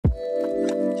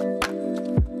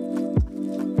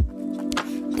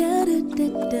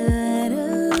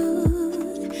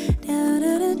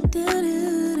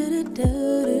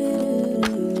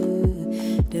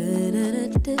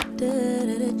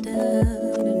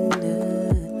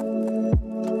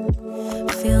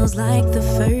Feels like the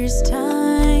first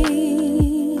time.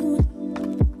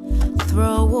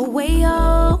 Throw away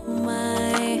all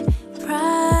my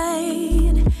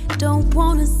pride. Don't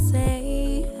wanna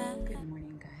say. Good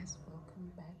morning, guys.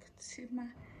 Welcome back to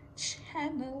my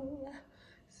channel.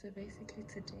 So basically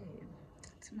today,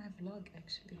 to my vlog,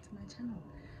 actually, to my channel,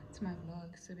 to my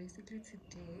vlog. So basically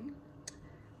today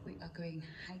we are going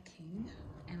hiking,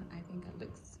 and I think I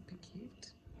look super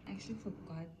cute. I actually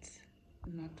forgot,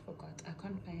 I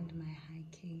can't find my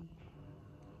hiking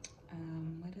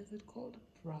what is it called,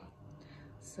 bra.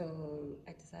 So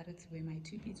I decided to wear my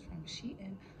two-piece from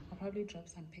Shein. I'll probably drop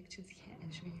some pictures here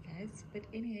and show you guys, but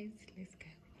anyways, let's go.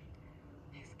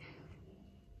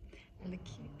 I look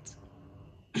cute.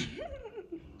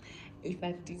 If I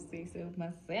have to say so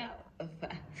myself.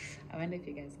 I wonder if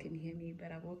you guys can hear me,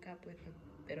 but I woke up with a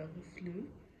bit of a flu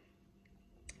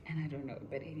and I don't know,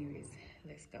 but anyways,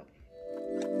 let's go.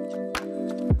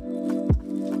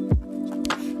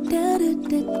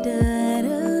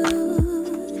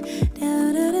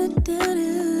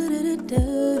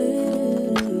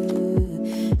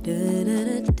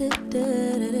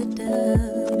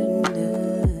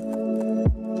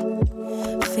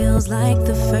 Feels like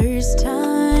the first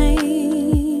time.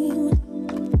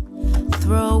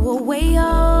 Throw away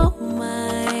all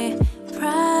my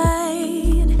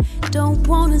pride. Don't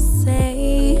wanna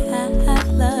say I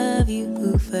love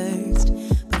you first,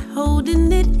 but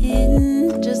holding it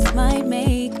in just might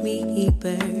make me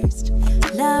burst.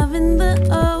 Love in the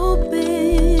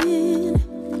open,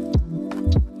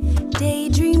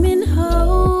 daydreaming,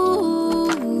 hoping,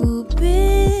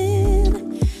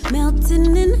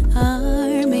 melting in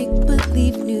our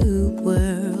make-believe new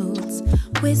worlds,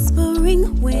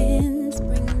 whispering winds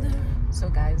bring the... So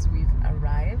guys, we've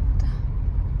arrived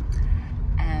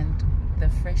and the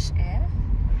fresh air,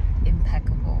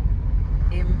 impeccable,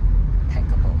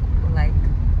 like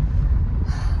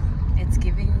it's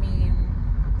giving me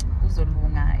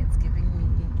uzolunga, it's giving me,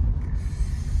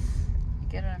 you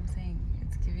get what I'm saying,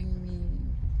 it's giving me,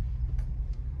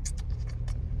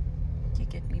 you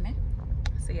get me, ne?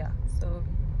 So yeah, so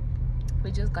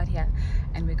we just got here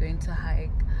and we're going to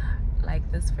hike.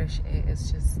 Like, this fresh air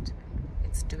is just,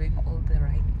 it's doing all the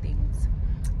right things.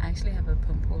 I actually have a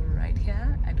pimple right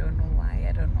here. I don't know why,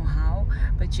 I don't know how,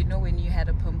 but you know when you had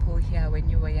a pimple here when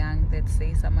you were young, they'd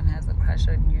say someone has a crush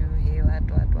on you, hey, what,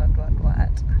 but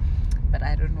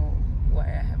I don't know why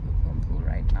I have a pimple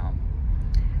right now.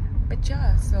 But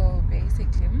yeah, so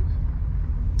basically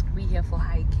we're here for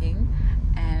hiking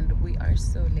and we are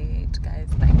so late,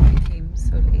 guys. Like, we came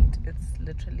so late, it's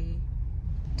literally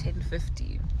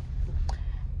 10:50.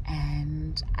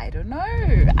 And I don't know,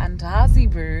 Andazi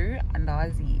bro,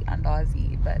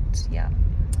 Andazi, but yeah,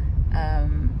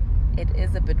 it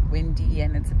is a bit windy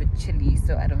and it's a bit chilly,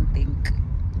 so I don't think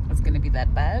it's gonna be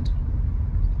that bad.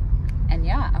 And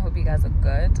yeah, I hope you guys are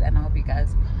good and I hope you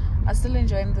guys are still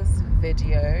enjoying this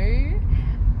video.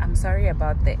 I'm sorry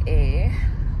about the air.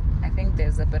 I think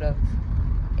there's a bit of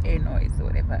air noise or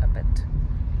whatever, but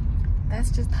that's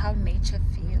just how nature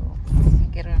feels. You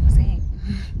get what I'm saying?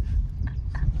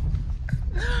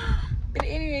 But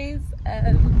anyways,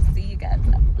 see you guys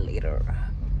later.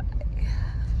 Bye.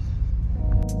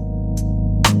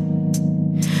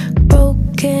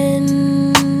 Broken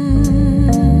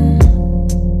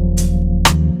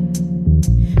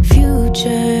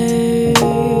future,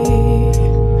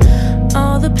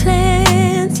 all the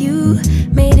plans you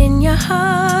made in your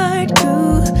heart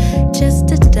grew just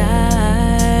to die.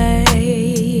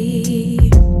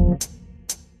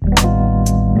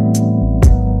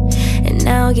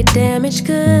 Now your damaged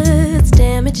goods,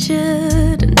 damage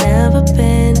should have never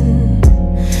been.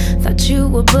 Thought you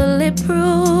were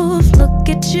bulletproof, look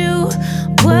at you,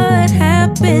 what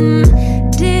happened?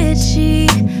 Did she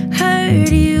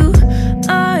hurt you?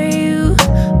 Are you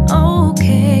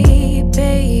okay,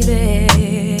 baby?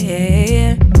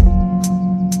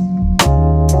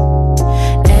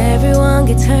 Everyone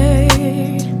gets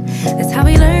hurt, that's how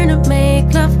we learn to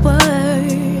make love work.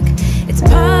 It's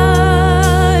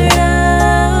part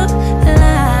of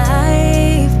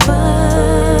life,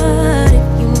 but if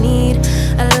you need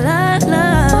a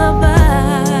lullaby,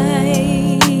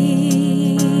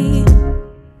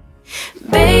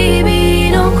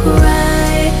 baby, don't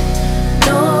cry.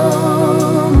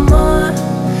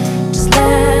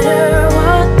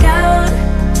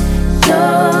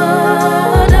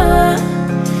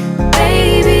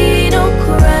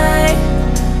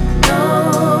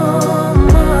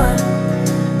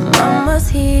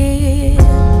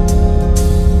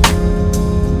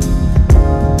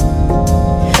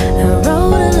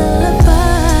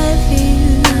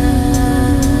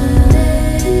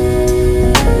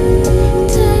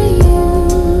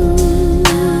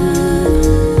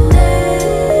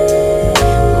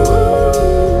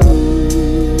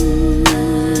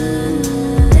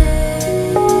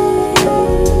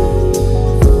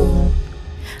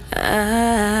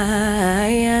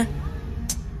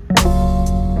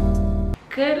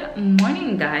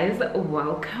 guys,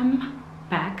 welcome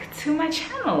back to my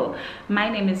channel. My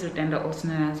name is Rutenda, also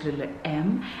known as Lulo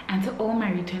M, and to all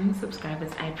my returning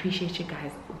subscribers, I appreciate you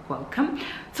guys. Welcome.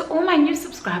 To all my new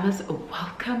subscribers,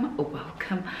 welcome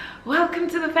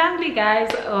to the family,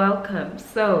 guys. Welcome.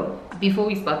 So before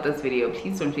we start this video,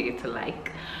 please don't forget to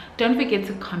like, don't forget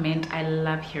to comment. I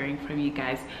love hearing from you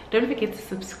guys. Don't forget to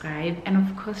subscribe, and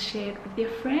of course share it with your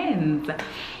friends.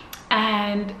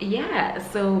 And yeah,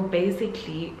 so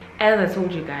basically, as I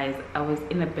told you guys, I was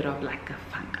in a bit of like a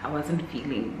funk. I wasn't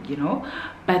feeling, you know,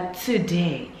 but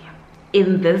today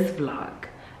in this vlog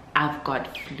I've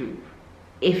got flu.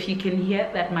 If you can hear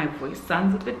that my voice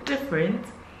sounds a bit different,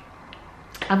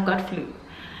 I've got flu.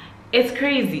 It's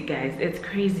crazy, guys. It's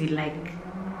crazy. Like,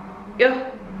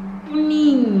 yo,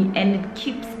 kuning, and it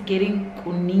keeps getting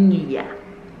kuningiya.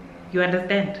 You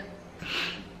understand?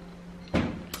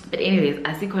 But anyways,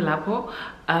 asiko lapo,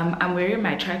 I'm wearing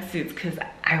my tracksuits because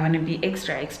I want to be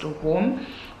extra warm.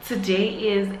 Today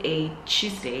is a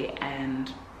Tuesday,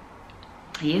 and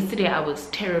yesterday I was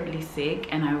terribly sick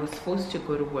and I was forced to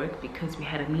go to work because we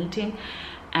had a meeting,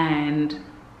 and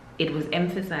it was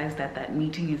emphasized that that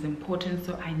meeting is important,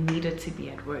 so I needed to be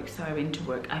at work. So I went to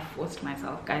work. I forced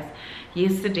myself, guys.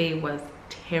 Yesterday was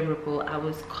terrible. I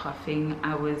was coughing,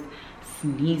 I was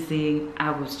sneezing,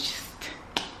 I was just,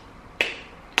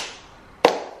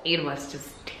 it was just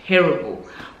terrible.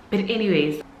 But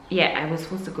anyways, yeah, I was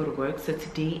supposed to go to work. So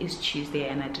today is Tuesday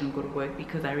and I didn't go to work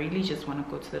because I really just want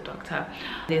to go to the doctor.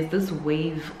 There's this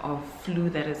wave of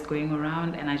flu that is going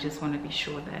around, and I just want to be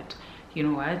sure that, you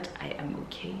know what, I am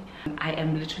okay. I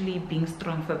am literally being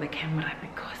strong for the camera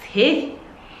because hey,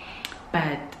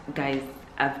 but guys,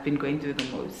 I've been going through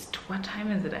the most. What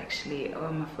time is it actually?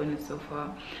 Oh, my phone is so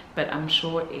far, but I'm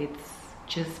sure it's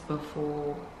just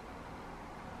before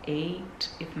 8,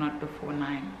 if not before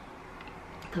 9,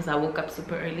 because I woke up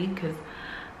super early because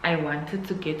I wanted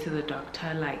to get to the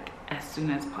doctor like as soon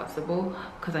as possible,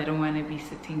 because I don't want to be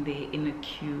sitting there in a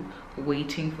queue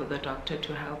waiting for the doctor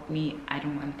to help me. I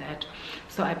don't want that.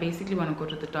 So I basically want to go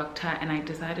to the doctor, and I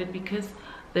decided, because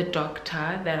the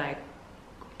doctor that I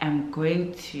am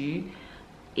going to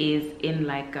is in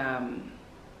like a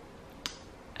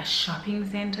shopping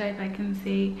center, if I can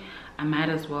say, I might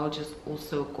as well just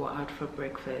also go out for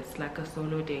breakfast, like a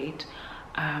solo date,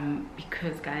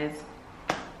 because guys,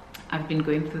 I've been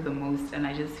going through the most, and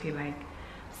I just feel like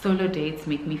solo dates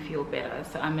make me feel better.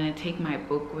 So I'm gonna take my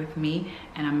book with me,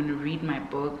 and I'm gonna read my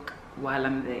book while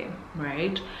I'm there,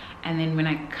 right? And then when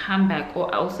I come back, I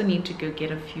also need to go get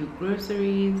a few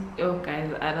groceries. Oh guys,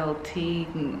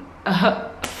 adulting.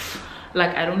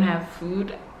 Like, I don't have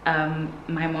food.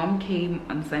 My mom came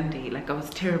on Sunday. Like, I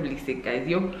was terribly sick, guys.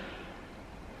 Yo.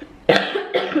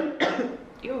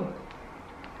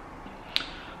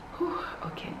 Whew,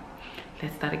 okay,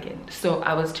 let's start again. So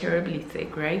I was terribly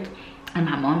sick, right? And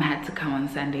my mom had to come on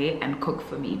Sunday and cook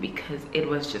for me because it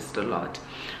was just a lot.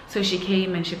 So she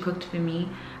came and she cooked for me,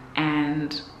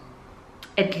 and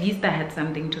at least I had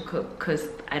something to cook because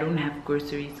I don't have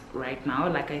groceries right now.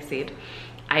 Like I said,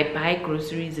 I buy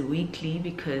groceries weekly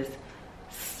because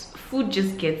food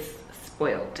just gets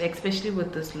spoiled, especially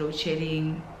with this load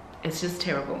shedding. It's just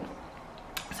terrible.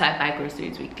 So I buy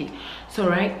groceries weekly. So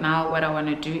right now what I want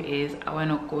to do is I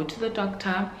want to go to the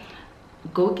doctor,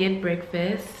 go get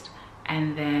breakfast,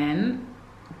 and then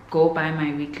go buy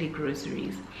my weekly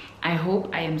groceries. I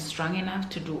hope I am strong enough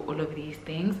to do all of these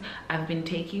things. I've been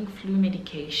taking flu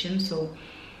medication, so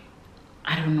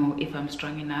I don't know if I'm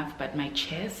strong enough, but my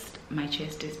chest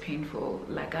is painful.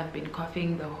 Like, I've been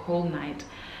coughing the whole night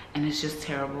and it's just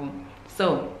terrible.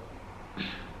 So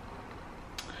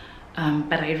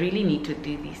but I really need to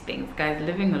do these things, guys.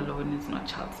 Living alone is not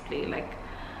child's play. Like,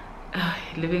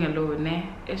 living alone,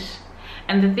 ish.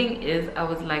 And the thing is, I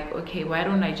was like, okay, why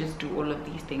don't I just do all of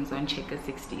these things on Checker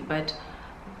 60? But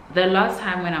the last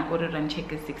time when I ordered on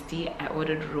Checker 60, I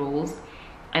ordered rolls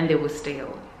and they were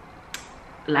stale.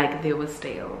 Like, they were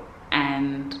stale,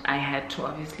 and I had to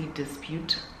obviously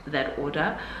dispute that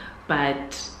order,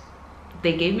 but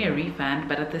they gave me a refund.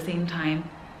 But at the same time,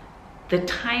 the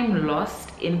time lost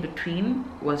in between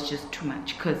was just too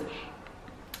much, because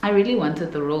I really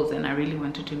wanted the rolls and I really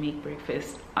wanted to make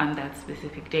breakfast on that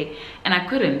specific day, and I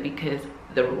couldn't because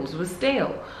the rolls were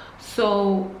stale.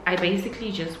 So I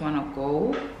basically just want to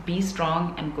go, be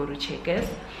strong, and go to Checkers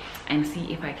and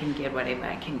see if I can get whatever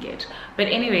I can get. But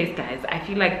anyways, guys, I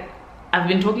feel like I've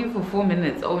been talking for 4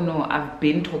 minutes. Oh no, I've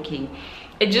been talking.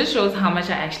 It just shows how much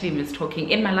I actually miss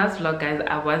talking. In my last vlog, guys,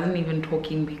 I wasn't even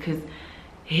talking because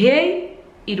hey,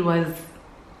 it was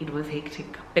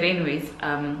hectic. But anyways,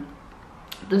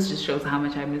 This just shows how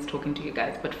much I miss talking to you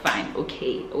guys, but fine.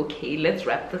 Okay, let's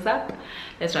wrap this up.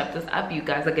 You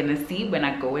guys are gonna see when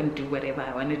I go and do whatever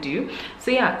I want to do.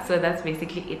 So yeah, so that's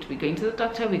basically it. We're going to the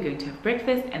doctor, we're going to have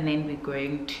breakfast, and then we're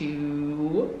going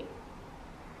to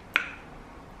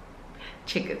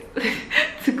Checkers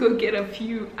to go get a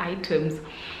few items,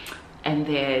 and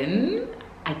then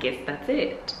I guess that's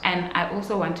it. And I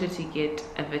also wanted to get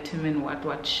a vitamin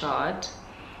what shot,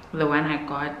 the one I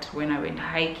got when I went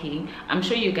hiking. I'm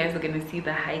sure you guys are gonna see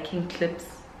the hiking clips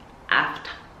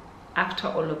after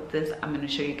all of this. I'm gonna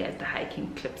show you guys the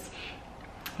hiking clips,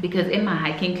 because in my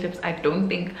hiking clips I don't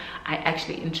think I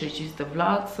actually introduced the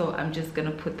vlog, so I'm just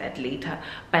gonna put that later.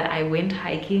 But I went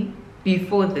hiking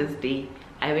before this day.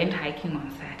 I went hiking on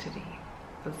Saturday.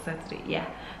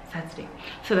 Saturday.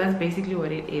 So that's basically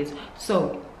what it is.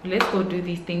 So let's go do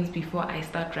these things before I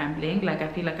start rambling. Like, I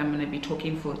feel like I'm gonna be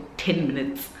talking for 10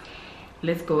 minutes.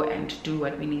 Let's go and do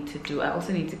what we need to do. I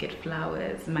also need to get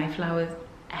flowers. My flowers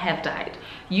have died.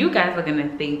 You guys are gonna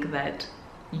think that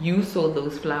you saw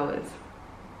those flowers.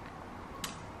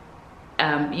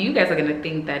 You guys are gonna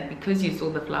think that because you saw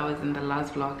the flowers in the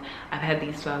last vlog, I've had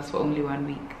these flowers for only 1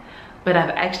 week. But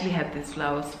I've actually had these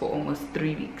flowers for almost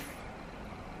 3 weeks.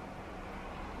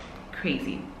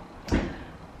 Crazy.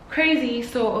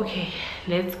 So okay,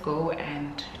 let's go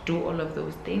and do all of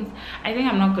those things. I think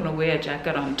I'm not gonna wear a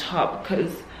jacket on top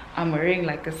because I'm wearing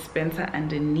like a Spencer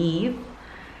underneath.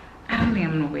 I don't think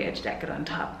I'm gonna wear a jacket on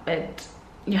top, but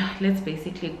yeah, let's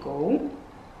basically go.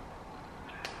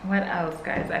 What else,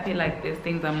 guys? I feel like there's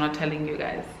things I'm not telling you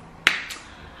guys.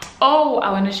 Oh, I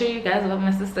want to show you guys what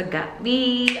my sister got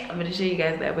me. I'm going to show you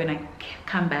guys that when I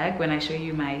come back, when I show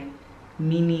you my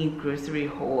mini grocery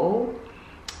haul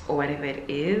or whatever it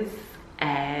is.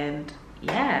 And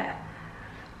yeah,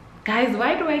 guys,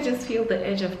 why do I just feel the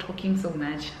urge of talking so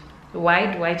much? Why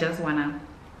do I just wanna?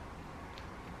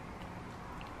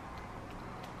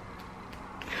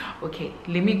 Okay,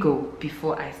 let me go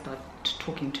before I start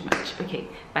talking too much. Okay,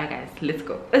 bye guys, let's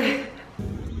go.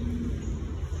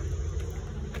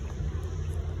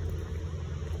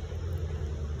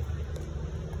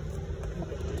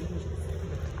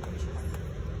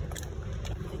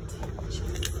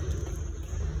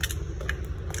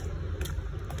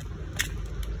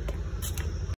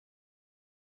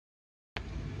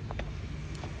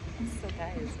 So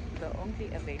guys, the only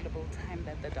available time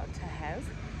that the doctor has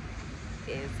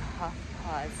is half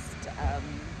past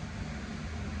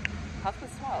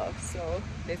 12. So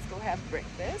let's go have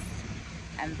breakfast,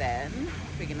 and then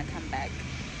we're gonna come back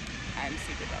and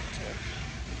see the doctor,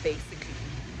 basically.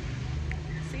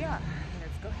 So yeah,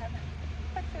 let's go have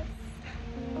breakfast.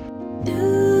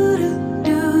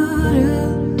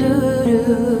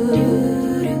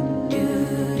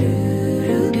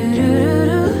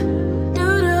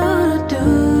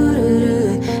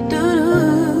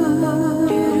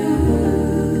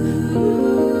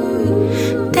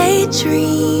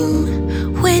 Dream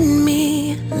with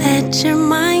me, let your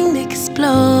mind explore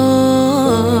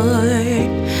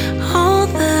all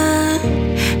the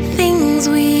things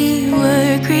we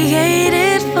were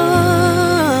created for.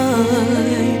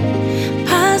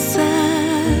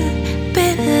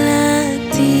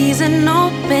 Possibilities, an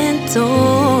open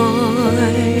door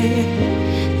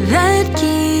that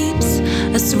keeps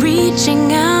us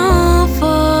reaching out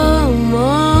for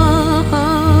more.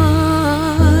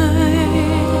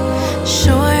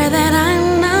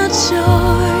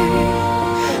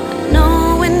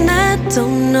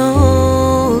 Don't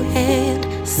know it,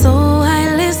 so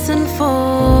I listen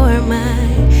for my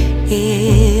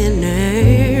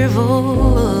inner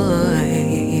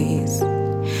voice.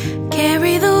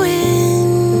 Carry the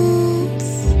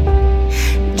winds,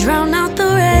 drown out the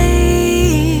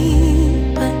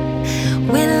rain, but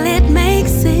will it make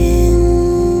sense?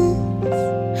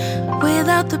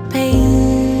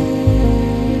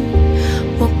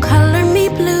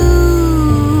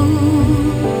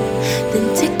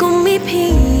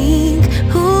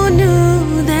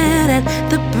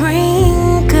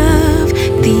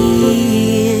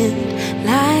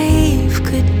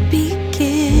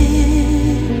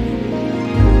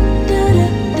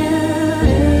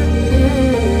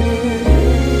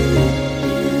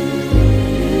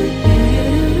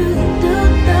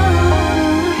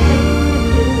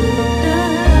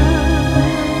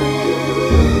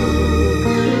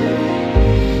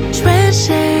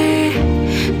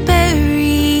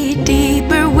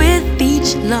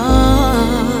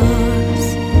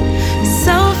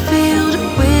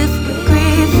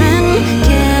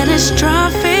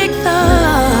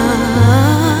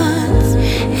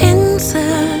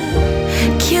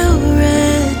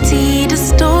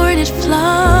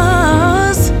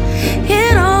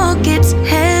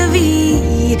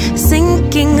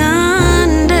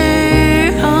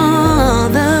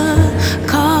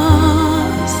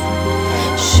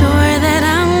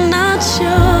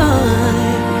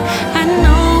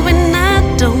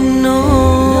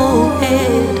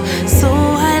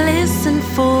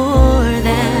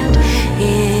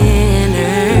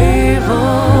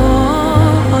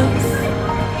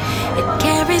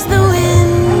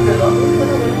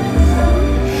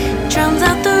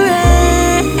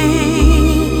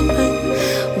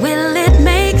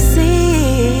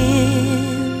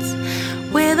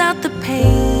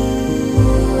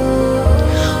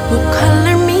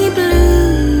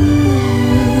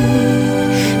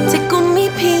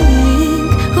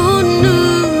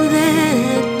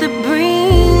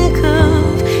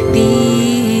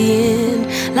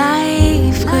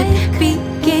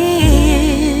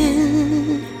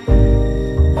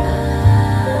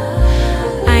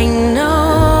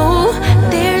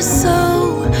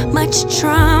 much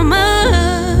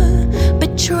trauma,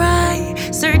 but try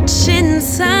search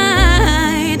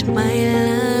inside my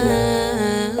love.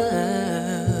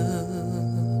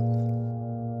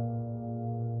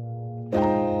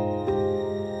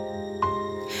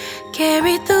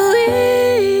 Carried the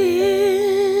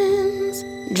winds,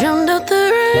 drowned out the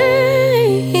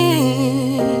rain.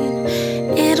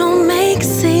 It'll make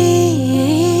sense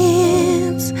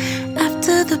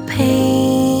after the pain.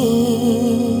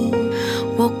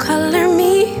 Will color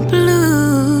me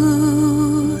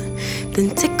blue, then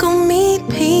tickle me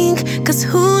pink. 'Cause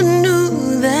who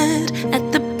knew that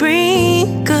at the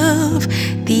brink of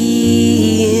the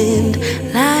end,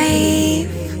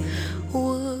 life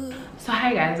would. So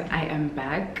hi guys, I am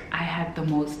back. I had the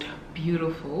most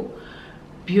beautiful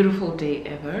day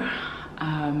ever.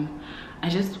 I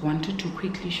just wanted to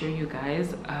quickly show you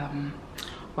guys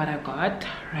what I got,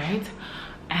 right?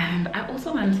 And I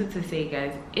also wanted to say,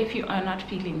 guys, if you are not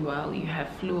feeling well, you have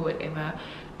flu or whatever,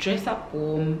 dress up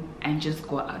warm and just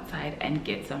go outside and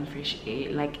get some fresh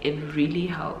air. Like, it really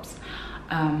helps.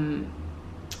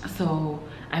 So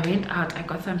I went out, I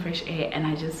got some fresh air, and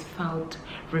I just felt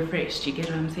refreshed. You get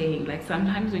what I'm saying? Like,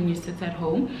 sometimes when you sit at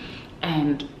home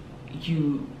and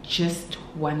you just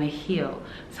want to heal,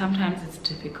 sometimes it's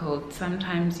difficult.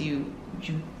 Sometimes you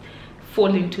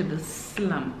fall into the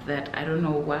slump that I don't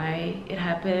know why it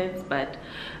happens, but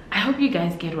I hope you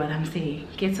guys get what I'm saying.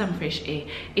 Get some fresh air,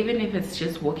 even if it's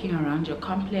just walking around your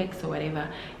complex or whatever.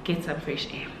 Get some fresh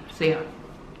air. So yeah,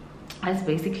 that's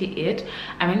basically it.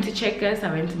 I went to Checkers,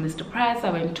 I went to Mr. Price, I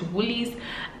went to Woolies.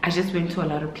 I just went to a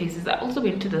lot of places. I also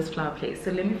went to this flower place.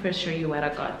 So let me first show you what I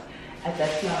got at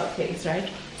that flower place, right?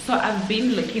 So I've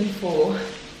been looking for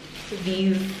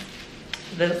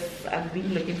I've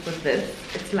been looking for this.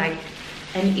 It's like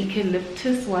an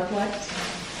eucalyptus what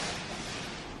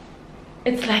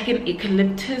it's like an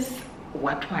eucalyptus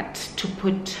what to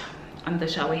put on the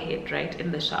shower head, right?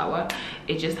 In the shower,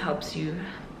 it just helps you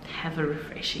have a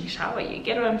refreshing shower. You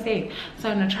get what I'm saying? So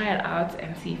I'm gonna try it out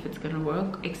and see if it's gonna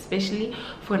work, especially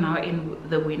for now in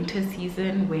the winter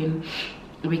season when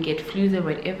we get flus or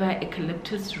whatever.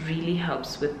 Eucalyptus really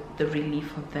helps with the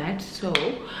relief of that. So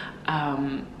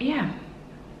yeah,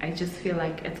 I just feel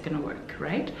like it's gonna work,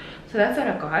 right? So that's what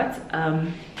I got.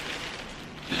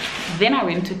 Then I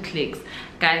went to Clicks.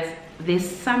 Guys, there's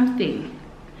something.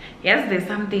 Yes, there's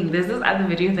something. There's this other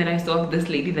video that I saw of this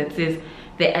lady that says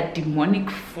there are demonic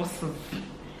forces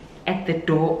at the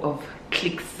door of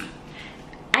Clicks.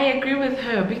 I agree with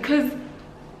her, because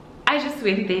I just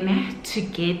went there to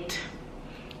get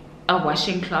a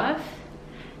washing cloth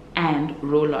and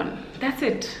roll on. That's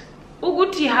it.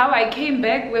 Uguti, how I came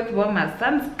back with my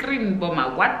sunscreen, my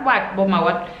what,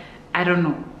 I don't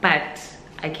know, but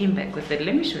I came back with it.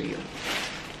 Let me show you.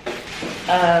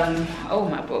 Oh,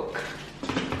 my book.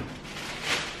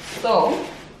 So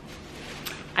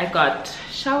I got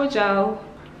shower gel.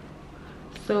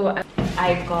 So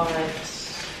I got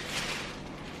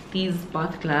these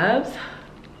bath gloves,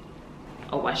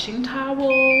 a washing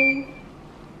towel.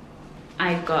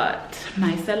 I got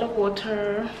my cellar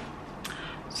water.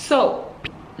 So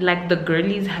like, the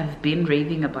girlies have been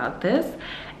raving about this,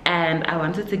 and I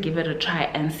wanted to give it a try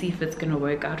and see if it's gonna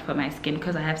work out for my skin,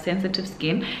 because I have sensitive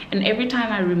skin, and every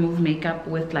time I remove makeup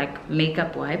with like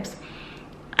makeup wipes,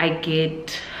 I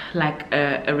get like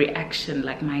a reaction,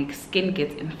 like my skin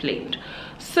gets inflamed.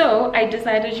 So I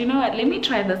decided, you know what, let me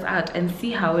try this out and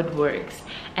see how it works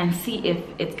and see if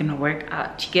it's gonna work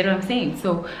out. You get what I'm saying?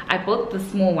 So I bought the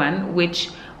small one, which,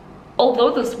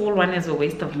 although the small one is a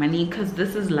waste of money, because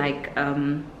this is like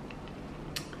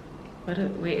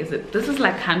where is it? This is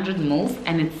like 100 mils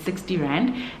and it's 60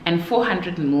 rand, and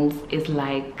 400 mils is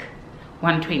like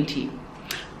 120.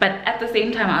 But at the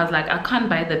same time, I was like, I can't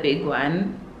buy the big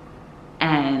one,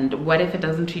 and what if it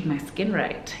doesn't treat my skin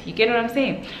right? You get what I'm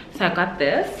saying? So I got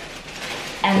this,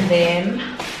 and then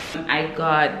I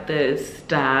got this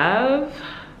Dove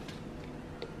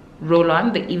roll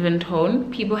on, the even tone.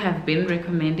 People have been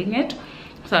recommending it,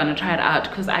 so I'm gonna try it out,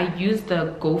 because I use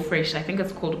the Go Fresh, I think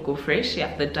it's called Go Fresh,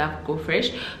 yeah, the Dove Go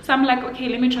Fresh. So I'm like, okay,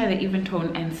 let me try the even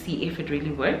tone and see if it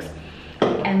really works.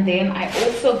 And then I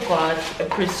also got a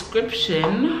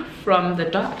prescription from the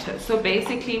doctor. So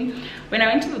basically, when I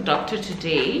went to the doctor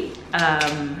today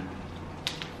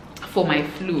for my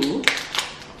flu,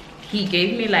 he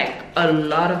gave me like a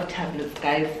lot of tablets,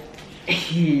 guys.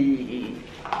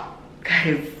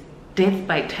 Guys, death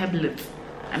by tablets.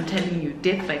 I'm telling you,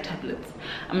 death by tablets.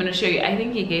 I'm gonna show you. I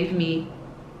think he gave me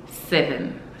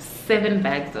seven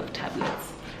bags of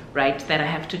tablets, right, that I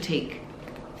have to take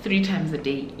 3 times a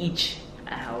day each.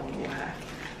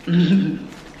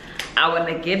 I want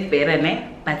to get better,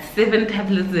 ne? But 7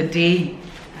 tablets a day.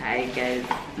 Hi guys.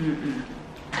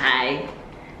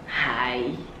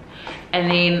 Hi. And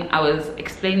then I was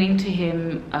explaining to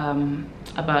him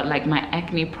about like my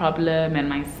acne problem and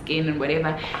my skin and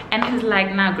whatever, and he's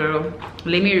like, nah girl,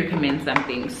 let me recommend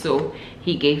something. So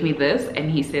he gave me this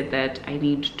and he said that I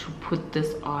need to put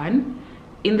this on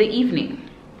in the evening.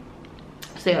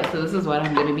 So yeah, so this is what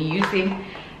I'm going to be using.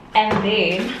 And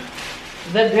then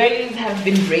the girlies have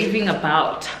been raving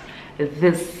about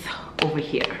this over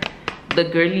here. The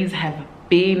girlies have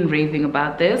been raving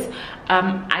about this.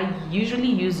 I usually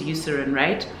use Eucerin,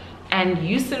 right? And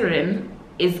Eucerin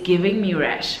is giving me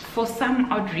rash for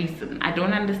some odd reason. I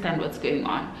don't understand what's going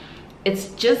on. It's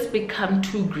just become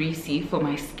too greasy for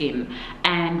my skin.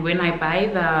 And when I buy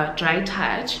the dry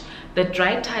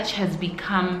touch has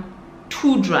become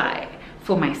too dry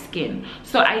for my skin.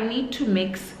 So I need to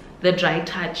mix the dry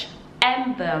touch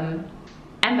and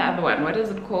the other one, what is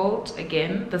it called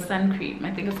again? The sun cream.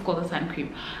 I think it's called the sun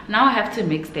cream. Now I have to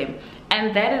mix them,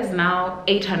 and that is now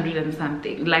 800 and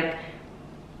something. Like,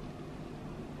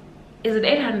 is it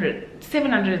 800?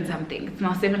 700 and something. It's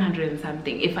now 700 and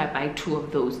something if I buy 2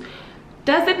 of those.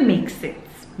 Does it make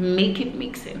sense? Make it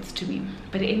make sense to me.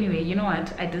 But anyway, you know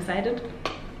what, I decided,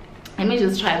 let me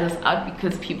just try this out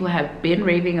because people have been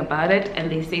raving about it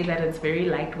and they say that it's very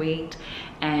lightweight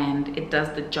and it does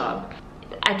the job.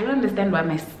 I don't understand why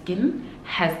my skin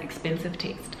has expensive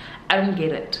taste. I don't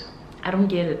get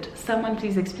it. Someone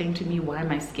please explain to me why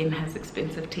my skin has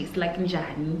expensive taste. Like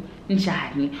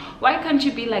njani. Why can't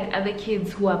you be like other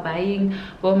kids who are buying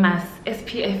Bomas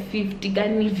SPF 50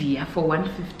 Nivea for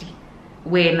 150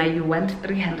 when you want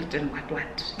 300 and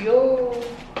what? Yo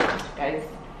guys,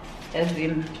 as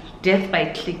in death by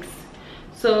clicks.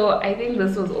 So I think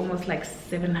this was almost like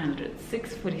 700,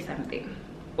 640 something,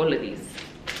 all of these.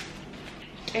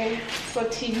 So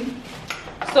teeny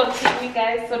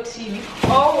guys, so teeny.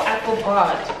 Oh, I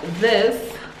forgot,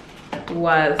 this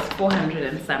was 400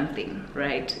 and something,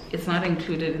 right? It's not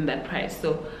included in that price.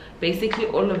 So basically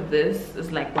all of this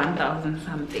is like 1,000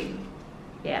 something.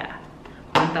 Yeah,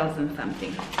 1,000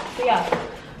 something. So yeah,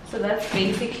 so that's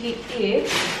basically it.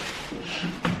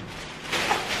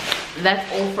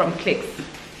 That's all from Clicks.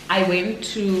 I went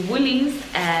to Woolies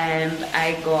and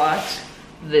I got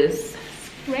this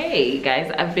spray,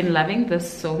 guys. I've been loving this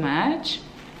so much.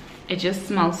 It just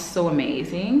smells so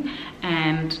amazing,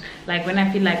 and like when I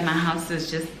feel like my house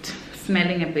is just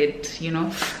smelling a bit, you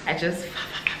know, I just,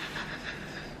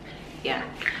 yeah,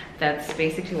 that's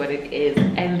basically what it is.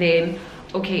 And then,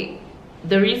 okay,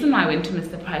 the reason why I went to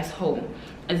Mr. Price Home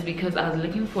is because I was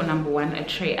looking for, number 1, a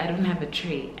tray. I don't have a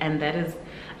tray, and that is,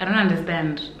 I don't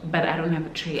understand, but I don't have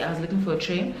a tray. I was looking for a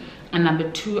tray. And number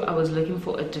 2, I was looking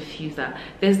for a diffuser.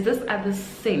 There's this other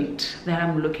scent that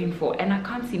I'm looking for and I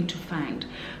can't seem to find,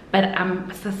 but I'm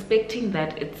suspecting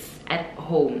that it's at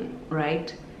home,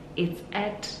 right? It's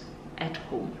at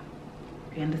home.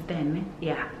 You understand me?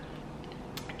 Yeah,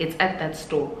 it's at that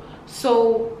store.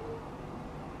 So,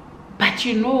 but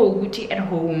you know, Gucci at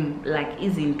home, like,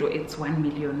 isn't it's 1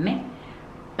 million, ne?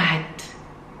 But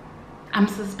I'm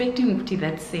suspecting Gucci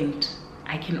that scent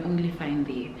I can only find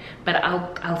there, but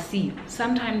I'll see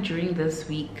sometime during this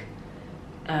week.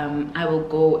 I will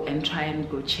go and try and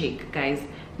go check, guys.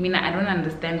 I don't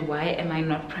understand why am I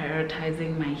not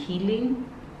prioritizing my healing,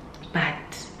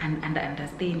 but and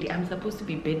understand I'm supposed to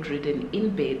be bedridden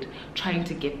in bed trying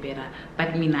to get better, but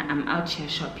I'm out here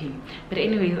shopping. But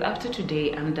anyways, after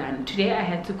today I'm done. Today I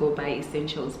had to go buy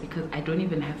essentials because I don't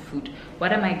even have food.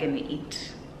 What am I gonna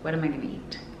eat?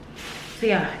 So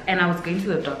yeah, and I was going to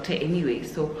the doctor anyway,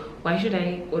 so why should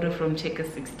I order from Checker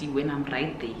 60 when I'm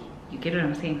right there? You get what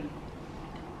I'm saying?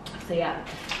 So yeah,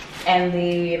 and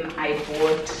then I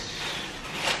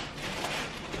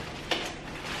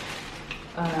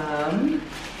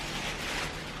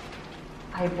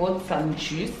bought some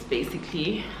juice.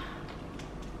 Basically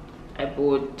I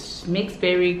bought mixed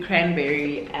berry,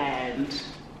 cranberry and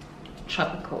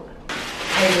tropical.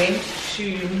 I went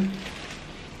to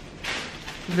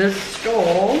this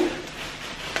store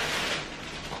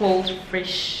called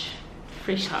Fresh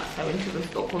House. I went to the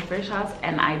store called Fresh House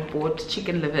and I bought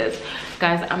chicken livers.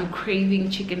 Guys, I'm craving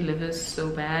chicken livers so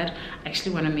bad. I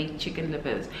actually want to make chicken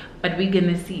livers, but we're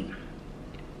gonna see.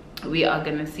 We are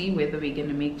gonna see whether we're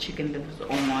gonna make chicken livers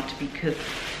or not, because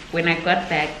when I got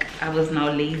back I was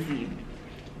now lazy.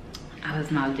 I was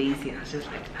just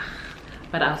like, ugh.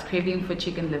 But I was craving for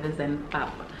chicken livers and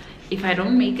pap. If I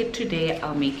don't make it today,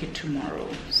 I'll make it tomorrow.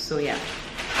 So yeah,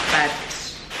 but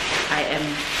I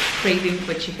am craving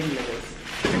for chicken livers.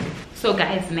 So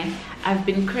guys, I've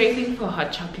been craving for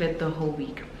hot chocolate the whole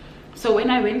week. So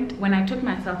when I took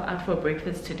myself out for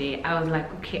breakfast today, I was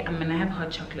like, okay, I'm gonna have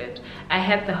hot chocolate. I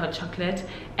had the hot chocolate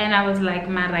and I was like,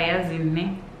 Maraya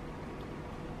Zimne,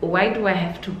 why do I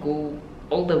have to go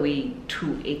all the way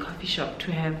to a coffee shop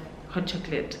to have hot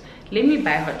chocolate? Let me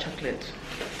buy hot chocolate.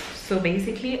 So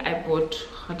basically I bought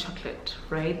hot chocolate,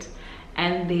 right?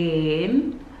 And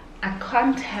then I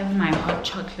can't have my hot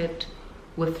chocolate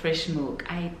with fresh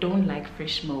milk. I don't like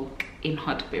fresh milk in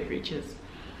hot beverages.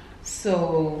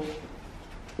 So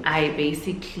I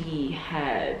basically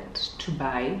had to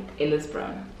buy Ellis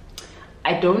Brown.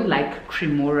 I don't like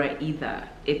Cremora either.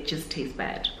 It just tastes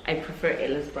bad. I prefer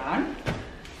Ellis Brown.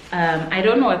 I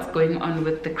don't know what's going on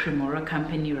with the Cremora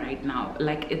company right now.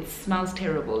 Like, it smells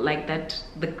terrible. Like that,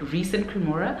 the recent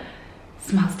Cremora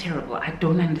smells terrible. I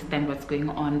don't understand what's going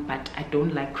on, but I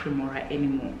don't like Cremora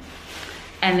anymore.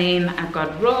 And then I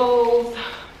got rolls.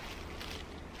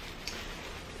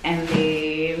 And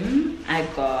then I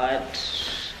got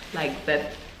like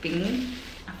that thing.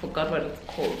 I forgot what it's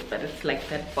called, but it's like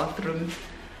that bathroom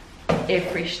air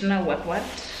freshener, what.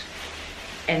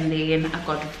 And then I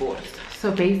got Wurst.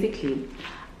 So basically,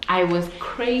 I was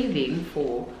craving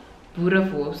for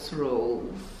Boerewors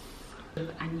rolls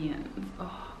with onions,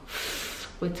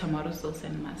 with tomato sauce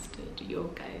and mustard.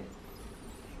 Yo,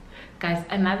 guys,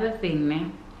 another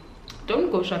thing,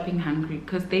 don't go shopping hungry,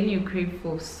 because then you crave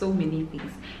for so many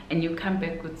things and you come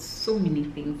back with so many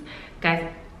things.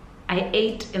 Guys, I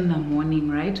ate in the morning,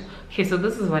 right? Okay, so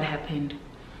this is what happened.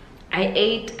 I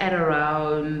ate at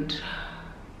around,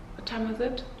 what time was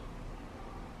it?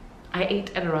 I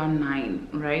ate at around 9,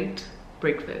 right?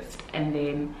 Breakfast. And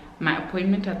then my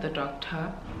appointment at the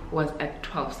doctor was at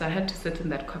 12. So I had to sit in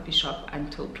that coffee shop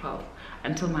until 12,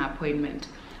 until my appointment.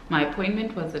 My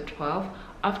appointment was at 12.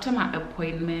 After my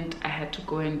appointment, I had to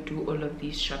go and do all of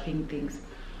these shopping things.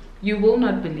 You will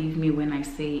not believe me when I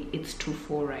say it's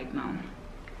 2:04 right now.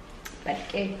 But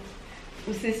okay,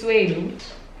 usiswenu.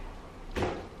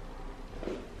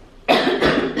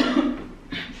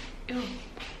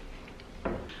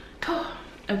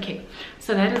 Okay,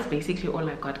 so that is basically all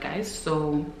I got, guys.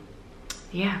 So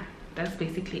yeah, that's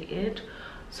basically it.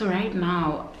 So right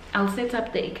now I'll set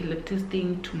up the eucalyptus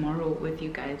thing tomorrow with you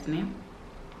guys, ne?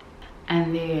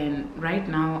 And then right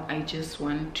now I just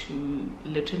want to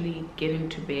literally get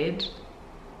into bed.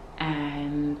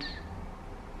 And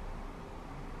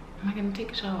am I gonna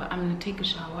take a shower? I'm gonna take a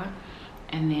shower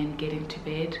and then get into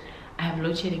bed. I have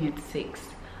load shedding at 6.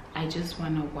 I just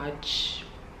want to watch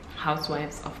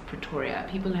Housewives of Pretoria.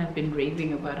 People have been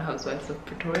raving about Housewives of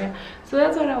Pretoria, so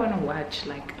that's what I want to watch.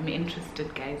 Like, I'm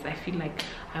interested, guys. I feel like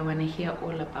I want to hear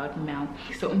all about Mel.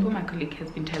 So Umpo, my colleague, has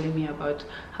been telling me about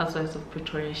Housewives of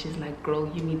Pretoria. She's like, girl,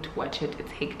 you need to watch it,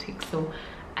 it's hectic. So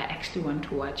I actually want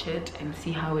to watch it and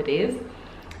see how it is.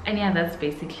 And yeah, that's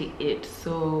basically it.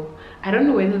 So I don't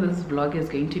know whether this vlog is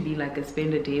going to be like a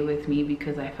spend a day with me,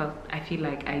 because I feel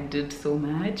like I did so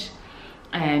much.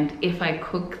 And if I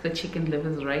cook the chicken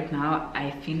livers right now,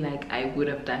 I feel like I would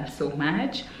have done so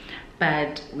much,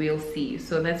 but we'll see.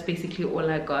 So that's basically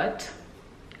all I got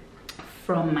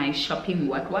from my shopping.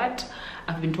 What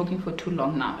I've been talking for too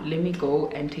long now. Let me go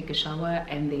and take a shower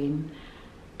and then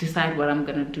decide what I'm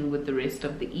gonna do with the rest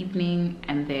of the evening.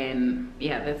 And then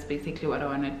yeah, that's basically what I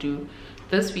want to do.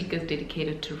 This week is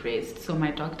dedicated to rest. So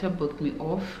my doctor booked me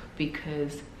off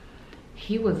because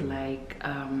he was like,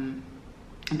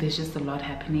 there's just a lot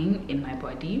happening in my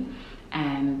body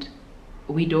and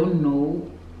we don't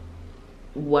know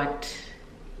what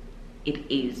it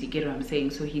is. You get what I'm saying?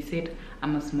 So he said I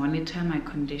must monitor my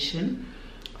condition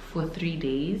for 3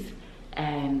 days,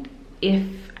 and if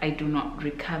I do not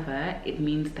recover, it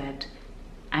means that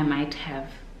I might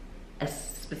have a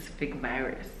specific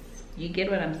virus. You get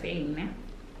what I'm saying, né?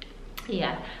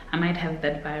 Yeah, I might have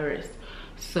that virus.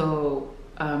 So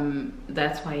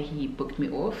that's why he booked me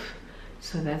off.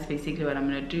 So that's basically what I'm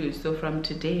gonna do. So from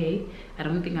today, I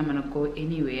don't think I'm gonna go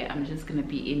anywhere. I'm just gonna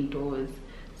be indoors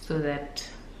so that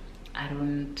I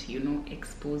don't, you know,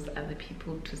 expose other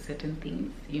people to certain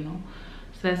things, you know.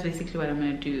 So that's basically what I'm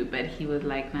gonna do. But he was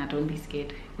like, nah, don't be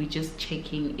scared. We're just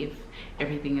checking if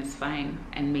everything is fine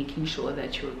and making sure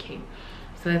that you're okay.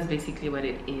 So that's basically what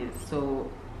it is. So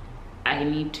I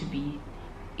need to be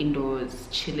indoors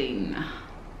chilling.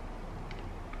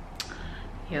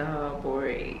 Yeah,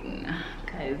 boring.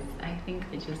 Guys, I think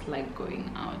I just like going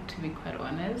out, to be quite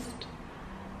honest.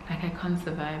 Like, I can't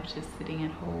survive just sitting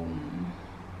at home.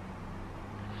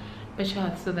 But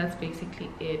yeah, so that's basically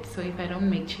it. So if I don't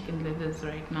make chicken livers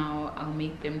right now, I'll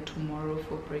make them tomorrow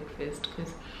for breakfast,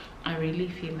 because I really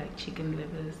feel like chicken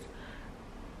livers.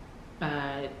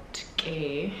 But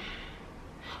okay,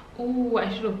 Oh,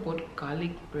 I should have bought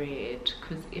garlic bread,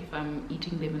 because if I'm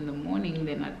eating them in the morning,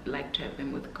 then I'd like to have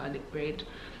them with garlic bread.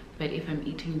 But if I'm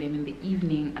eating them in the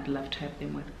evening, I'd love to have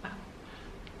them with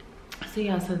so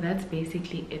yeah, so that's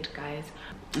basically it, guys.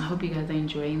 I hope you guys are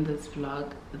enjoying this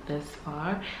vlog this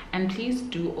far, and please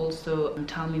do also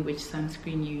tell me which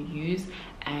sunscreen you use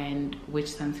and which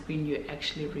sunscreen you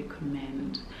actually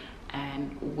recommend,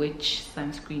 and which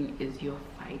sunscreen is your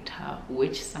fighter,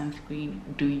 which sunscreen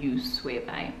do you swear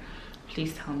by.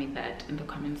 Please tell me that in the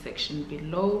comment section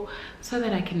below so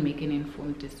that I can make an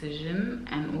informed decision.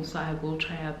 And also I will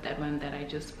try out that one that I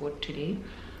just bought today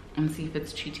and see if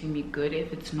it's treating me good.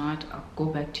 If it's not, I'll go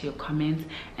back to your comments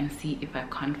and see if I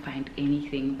can't find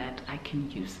anything that I can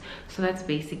use. So that's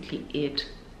basically it.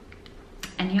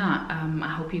 And yeah, I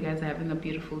hope you guys are having a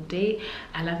beautiful day.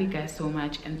 I love you guys so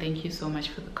much, and thank you so much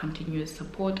for the continuous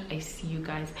support. I see you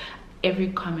guys, every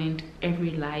comment,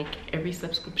 every like, every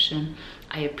subscription.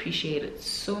 I appreciate it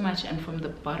so much, and from the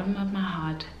bottom of my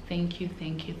heart, thank you,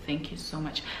 thank you, thank you so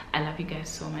much. I love you guys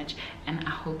so much, and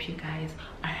I hope you guys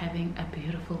are having a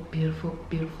beautiful, beautiful,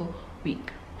 beautiful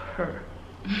week.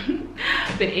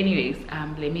 But anyways,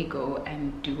 let me go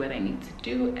and do what I need to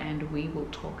do, and we will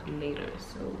talk later.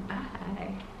 So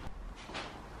bye.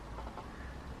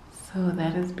 So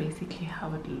that is basically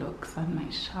how it looks on my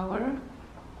shower.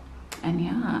 And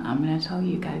yeah, I'm gonna tell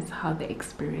you guys how the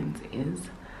experience is,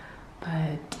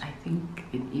 but I think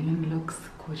it even looks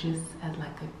gorgeous as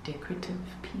like a decorative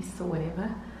piece or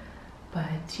whatever.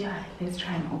 But yeah, let's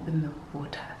try and open the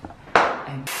water.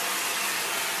 And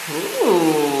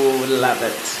ooh, love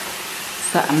it.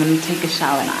 So I'm gonna take a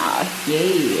shower now.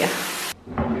 Yay.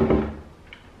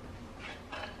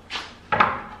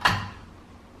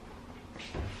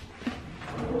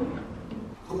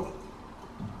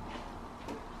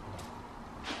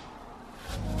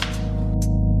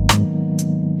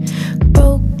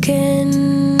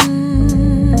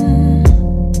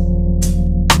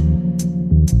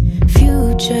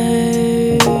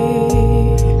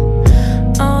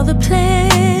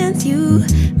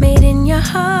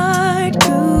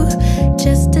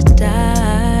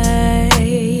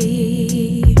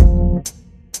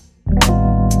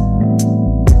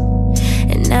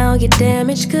 Your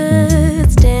damaged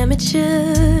goods, damaged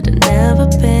should have never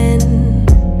been.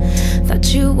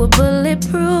 Thought you were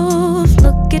bulletproof,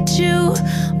 look at you,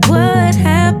 what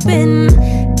happened?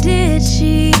 Did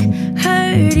she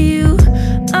hurt you?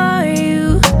 Are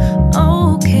you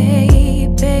okay,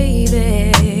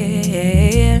 baby?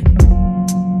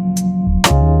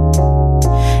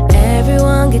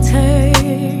 Everyone gets hurt,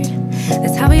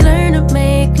 that's how we learn to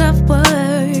make love work.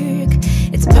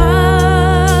 It's part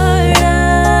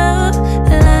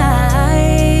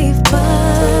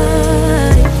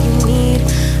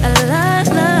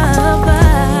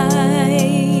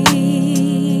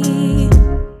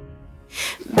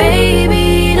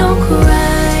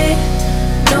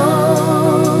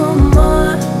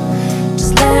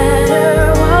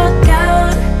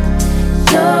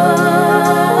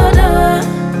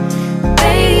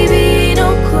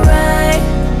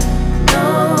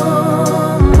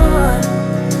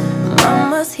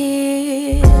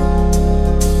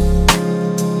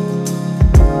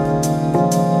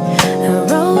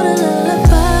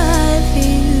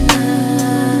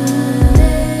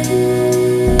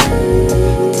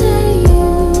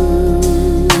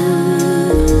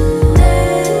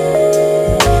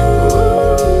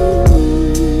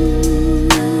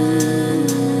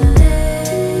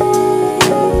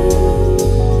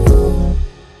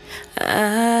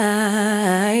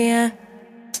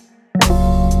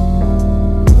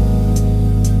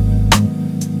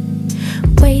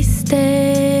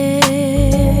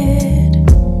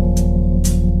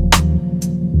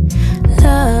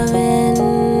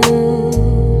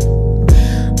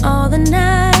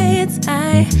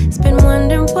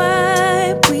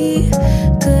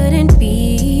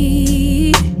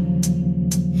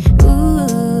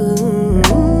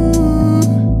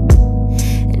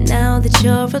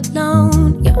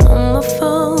alone, you're on my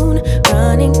phone,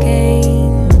 running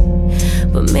game.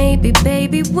 But maybe,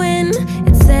 baby, when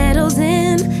it settles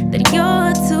in that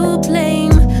you're to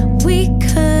blame, we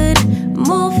could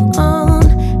move on,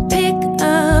 pick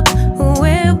up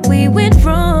where we went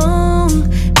wrong,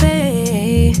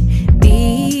 baby.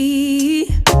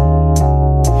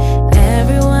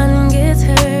 Everyone gets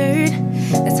hurt,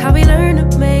 that's how we learn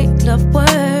to make love work.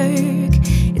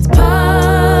 It's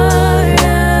part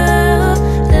of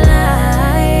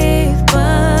life,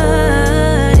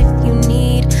 but if you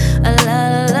need a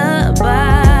lullaby,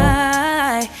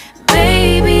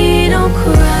 baby, don't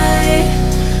cry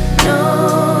no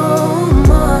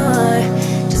more.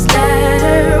 Just let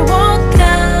her walk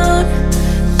out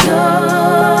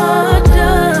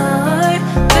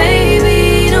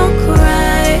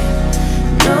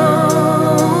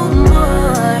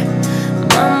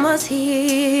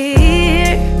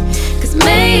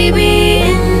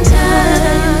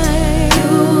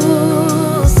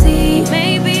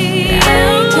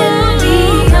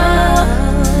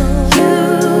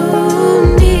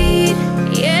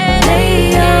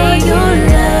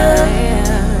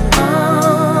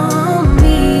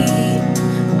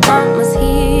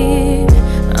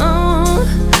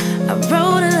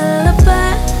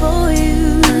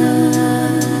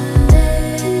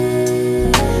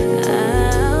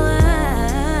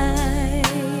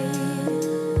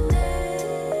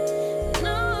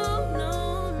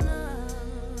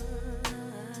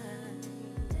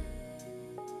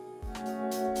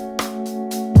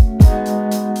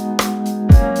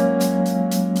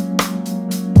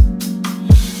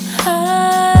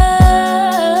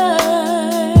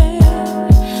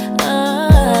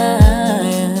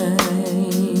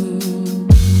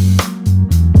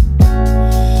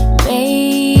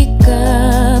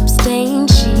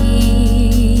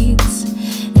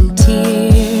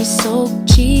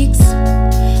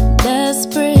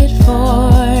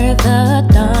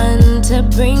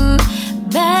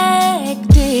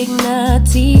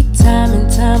time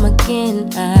and time again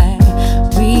I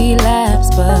relapse,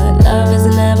 but love has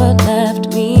never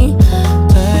left me.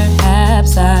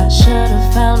 Perhaps I should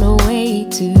have found a way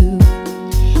to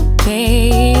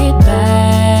pay it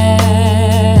back.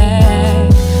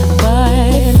 But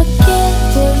if I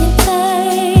get, will you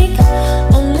take?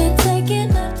 Only take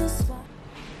enough to swallow.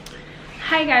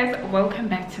 Hi guys, welcome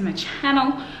back to my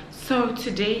channel. So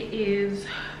today is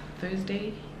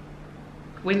Wednesday.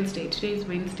 Today is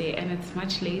Wednesday and it's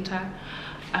much later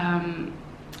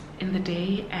in the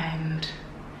day, and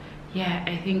yeah,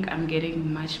 I think I'm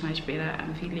getting much better.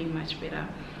 I'm feeling much better,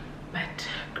 but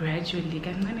gradually.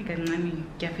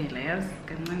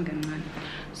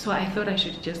 So I thought I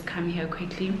should just come here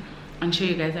quickly and show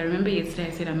you guys. I remember yesterday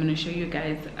I said I'm going to show you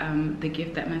guys the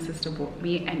gift that my sister bought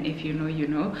me, and if you know, you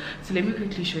know. So let me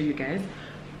quickly show you guys.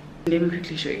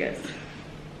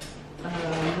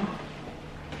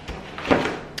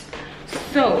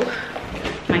 So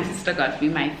my sister got me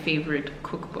my favorite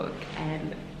cookbook,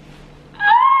 and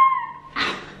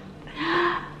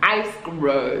I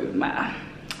scroll,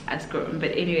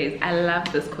 but anyways, I love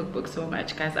this cookbook so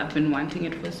much, guys. I've been wanting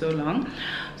it for so long.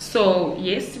 So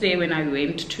yesterday when I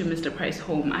went to Mr. Price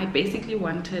Home, I basically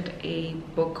wanted a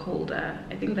book holder.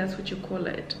 I think that's what you call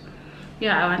it.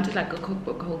 Yeah, I wanted like a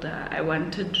cookbook holder. I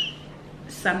wanted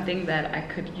something that I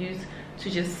could use to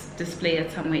just display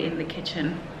it somewhere in the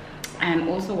kitchen. And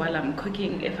also while I'm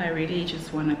cooking, if I really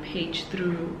just want to page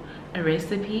through a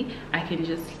recipe, I can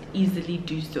just easily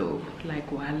do so, like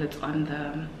while it's on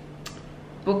the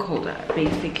book holder,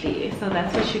 basically. So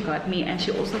that's what she got me. And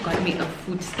she also got me a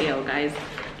food scale, guys.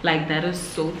 Like, that is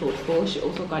so thoughtful. She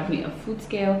also got me a food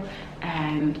scale,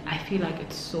 and I feel like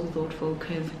it's so thoughtful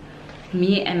because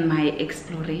me and my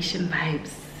exploration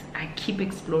vibes, I keep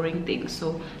exploring things,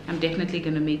 so I'm definitely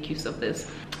gonna make use of this.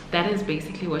 That is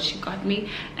basically what she got me,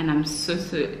 and I'm so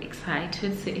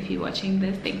excited. So if you're watching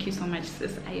this, thank you so much,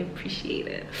 sis. I appreciate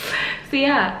it. So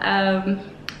yeah,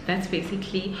 that's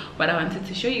basically what I wanted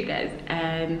to show you guys.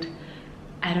 And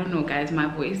I don't know, guys, my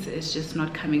voice is just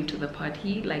not coming to the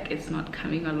party. Like, it's not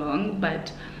coming along,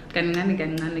 but guys,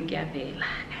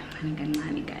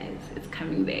 it's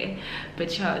coming there.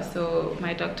 But yeah, so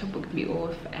my doctor booked me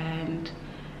off, and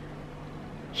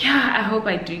yeah, I hope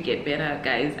I do get better,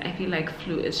 guys. I feel like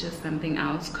flu is just something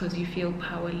else, because you feel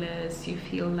powerless, you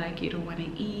feel like you don't want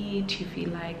to eat, you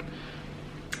feel like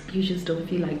you just don't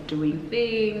feel like doing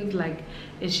things. Like,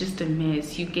 it's just a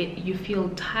mess. You feel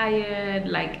tired,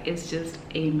 like it's just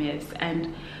a mess.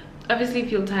 And obviously you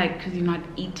feel tired because you're not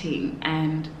eating,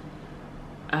 and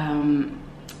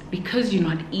because you're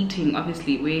not eating,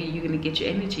 obviously, where are you gonna get your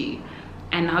energy?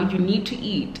 And now you need to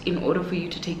eat in order for you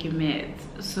to take your meds.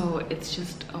 So it's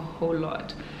just a whole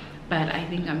lot. But I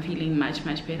think I'm feeling much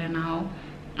better now.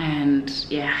 And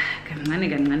yeah,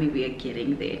 we are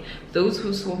getting there. Those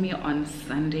who saw me on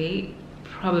Sunday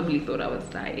probably thought I was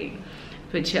dying.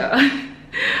 But yeah,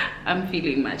 I'm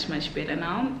feeling much better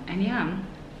now. And yeah,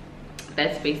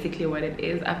 that's basically what it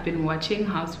is. I've been watching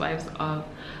Housewives of,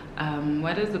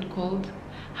 what is it called?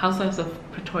 Housewives of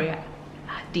Pretoria.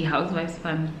 The Housewives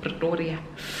from Pretoria.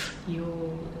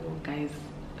 Yo, guys,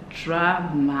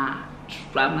 drama.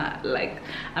 Like,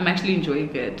 I'm actually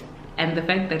enjoying it, and the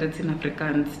fact that it's in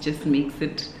Afrikaans just makes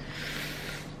it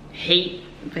hate.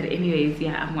 But anyways,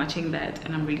 yeah, I'm watching that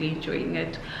and I'm really enjoying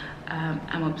it.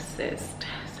 I'm obsessed.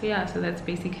 So yeah, so that's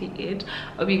basically it.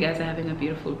 Hope you guys are having a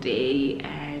beautiful day,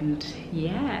 and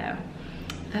yeah,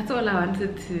 that's all I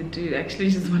wanted to do. Actually,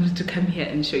 just wanted to come here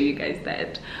and show you guys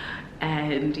that.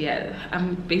 And yeah,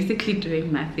 I'm basically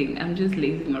doing nothing. I'm just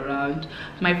lazing around.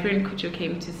 My friend Kucho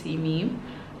came to see me,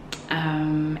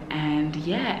 and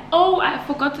yeah, oh, I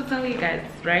forgot to tell you guys,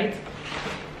 right?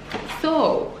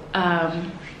 So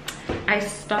I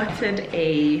started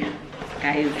a,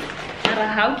 guys,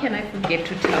 how can I forget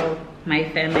to tell my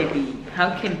family?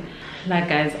 How can, like,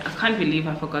 guys, I can't believe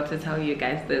I forgot to tell you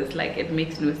guys this. Like, it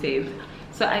makes no sense.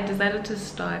 So I decided to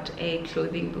start a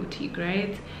clothing boutique,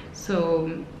 right?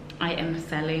 So I am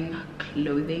selling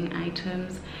clothing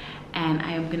items, and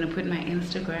I am gonna put my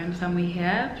Instagram somewhere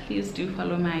here. Please do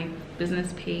follow my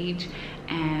business page,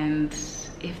 and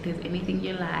if there's anything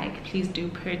you like, please do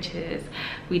purchase.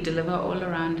 We deliver all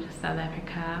around South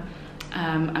Africa.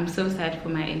 I'm so sad for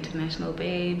my international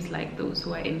babes, like those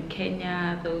who are in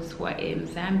Kenya, those who are in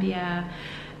Zambia,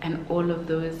 and all of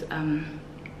those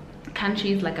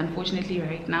countries. Like, unfortunately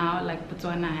right now, like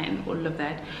Botswana and all of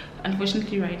that,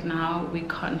 unfortunately right now we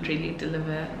can't really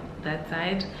deliver that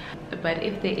side. But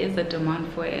if there is a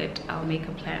demand for it, I'll make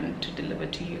a plan to deliver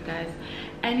to you guys.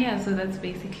 And yeah, so that's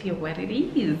basically what it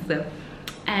is.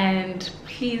 And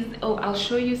please, oh, I'll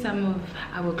show you some of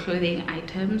our clothing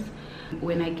items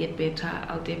when I get better.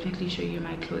 I'll definitely show you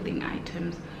my clothing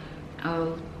items.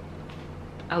 I'll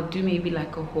do maybe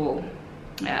like a haul.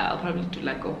 Yeah, I'll probably do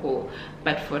like a haul,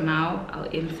 but for now I'll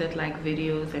insert like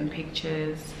videos and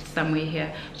pictures somewhere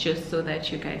here, just so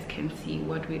that you guys can see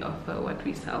what we offer, what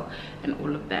we sell, and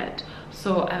all of that.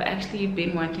 So I've actually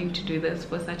been wanting to do this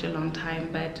for such a long time,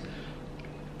 but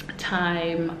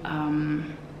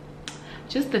time,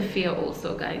 just the fear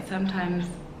also, guys. Sometimes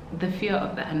the fear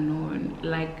of the unknown,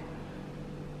 like,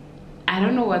 I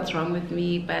don't know what's wrong with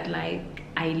me, but like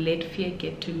I let fear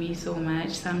get to me so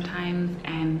much sometimes,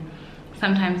 and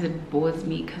sometimes it bores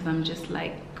me because I'm just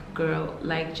like, girl,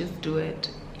 like, just do it,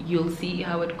 you'll see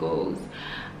how it goes.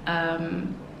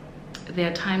 There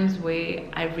are times where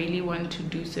I really want to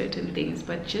do certain things,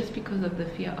 but just because of the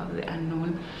fear of the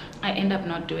unknown, I end up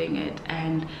not doing it,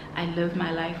 and I live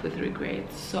my life with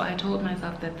regrets. So I told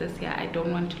myself that this year I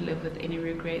don't want to live with any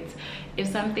regrets. If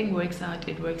something works out,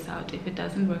 it works out. If it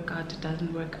doesn't work out, it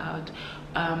doesn't work out.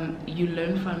 You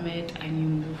learn from it and you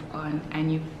move on,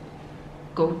 and you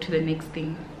go to the next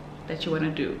thing that you want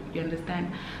to do. You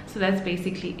understand? So that's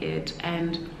basically it.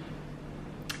 And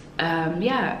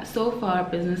yeah, so far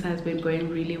business has been going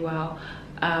really well.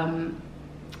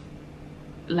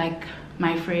 Like,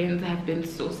 my friends have been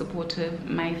so supportive,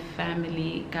 my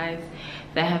family, guys,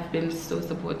 they have been so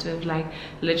supportive. Like,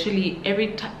 literally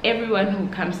everyone who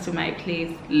comes to my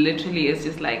place literally is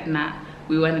just like, nah,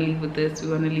 we want to leave with this, we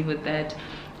want to leave with that.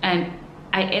 And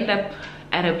I end up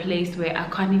at a place where I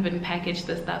can't even package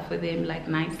the stuff for them like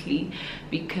nicely,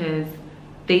 because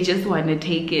they just want to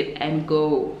take it and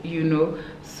go, you know.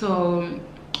 So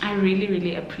I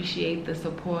really appreciate the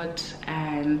support,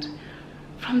 and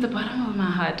from the bottom of my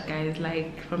heart, guys,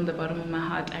 like from the bottom of my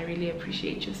heart, I really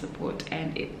appreciate your support,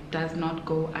 and it does not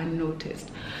go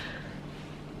unnoticed.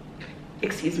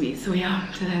 Excuse me. So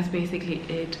yeah, so that's basically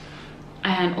it.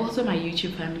 And also my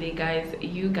YouTube family, guys,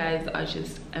 you guys are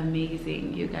just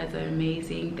amazing. You guys are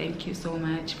amazing. Thank you so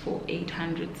much for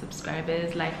 800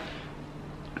 subscribers. Like,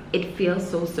 it feels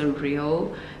so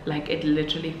surreal. Like, it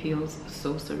literally feels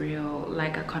so surreal.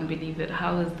 Like, I can't believe it.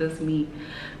 How is this me?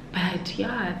 But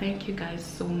yeah, thank you guys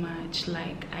so much.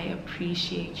 Like, I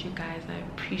appreciate you guys. I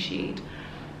appreciate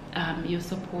your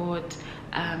support.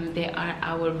 There are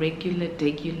our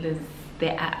regulars.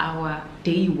 There are our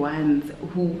day ones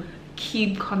who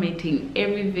keep commenting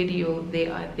every video. They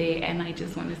are there, and I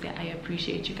just want to say I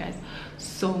appreciate you guys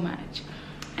so much.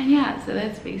 And yeah, so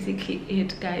that's basically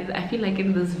it, guys. I feel like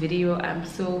in this video,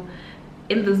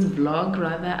 in this vlog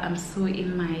rather, I'm so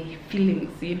in my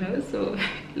feelings, you know. So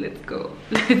let's go.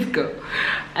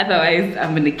 Otherwise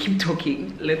I'm gonna keep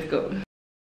talking. Let's go.